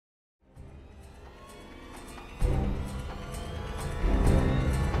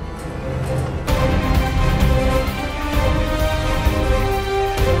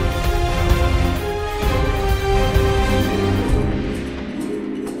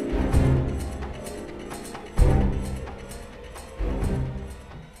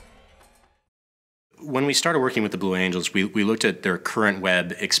we started working with the Blue Angels, we looked at their current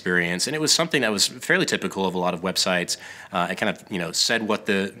web experience, and it was something that was fairly typical of a lot of websites. It kind of said what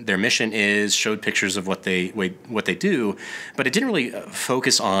their mission is, showed pictures of what they do, but it didn't really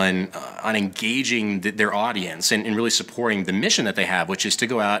focus on engaging their audience and really supporting the mission that they have, which is to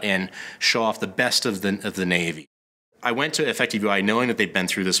go out and show off the best of the Navy. I went to EffectiveUI knowing that they'd been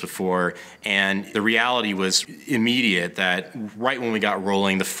through this before, and the reality was immediate that right when we got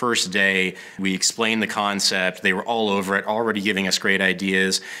rolling, the first day, we explained the concept, they were all over it, already giving us great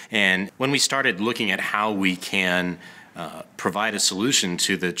ideas, and when we started looking at how we can provide a solution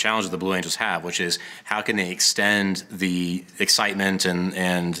to the challenge that the Blue Angels have, which is how can they extend the excitement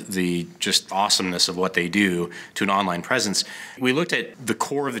and the just awesomeness of what they do to an online presence. We looked at the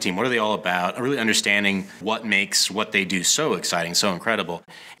core of the team. What are they all about? Really understanding what makes what they do so exciting, so incredible.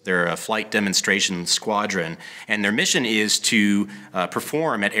 They're a flight demonstration squadron, and their mission is to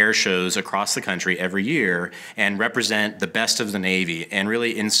perform at air shows across the country every year and represent the best of the Navy and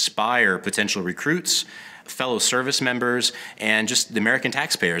really inspire potential recruits, fellow service members, and just the American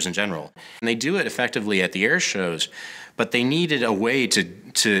taxpayers in general. And they do it effectively at the air shows, but they needed a way to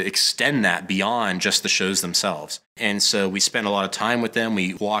extend that beyond just the shows themselves. And so we spent a lot of time with them.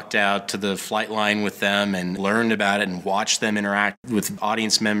 We walked out to the flight line with them and learned about it and watched them interact with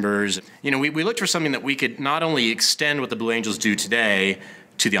audience members. We looked for something that we could not only extend what the Blue Angels do today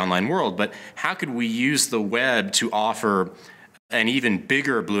to the online world, but how could we use the web to offer an even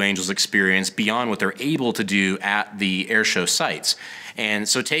bigger Blue Angels experience beyond what they're able to do at the airshow sites. And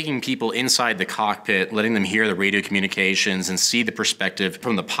so taking people inside the cockpit, letting them hear the radio communications and see the perspective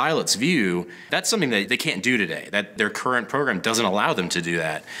from the pilot's view, that's something that they can't do today. That their current program doesn't allow them to do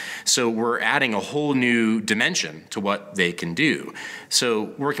that. So we're adding a whole new dimension to what they can do.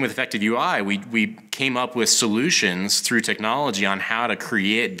 So working with EffectiveUI, we came up with solutions through technology on how to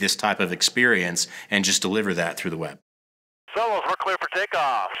create this type of experience and just deliver that through the web. Solos, we're clear for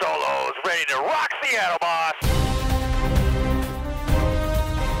takeoff. Solos, ready to rock Seattle, boss.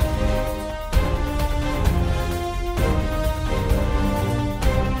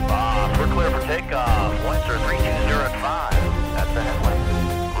 Boss, we're clear for takeoff. One, sir, 320 at 5. That's the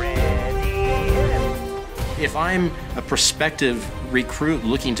headlight. Ready, hit it. If I'm a prospective recruit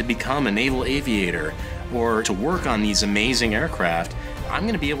looking to become a naval aviator or to work on these amazing aircraft, I'm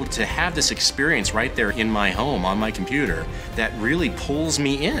going to be able to have this experience right there in my home on my computer that really pulls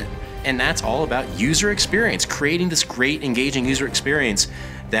me in. And that's all about user experience, creating this great, engaging user experience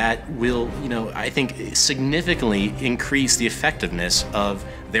that will, I think, significantly increase the effectiveness of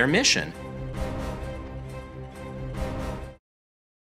their mission.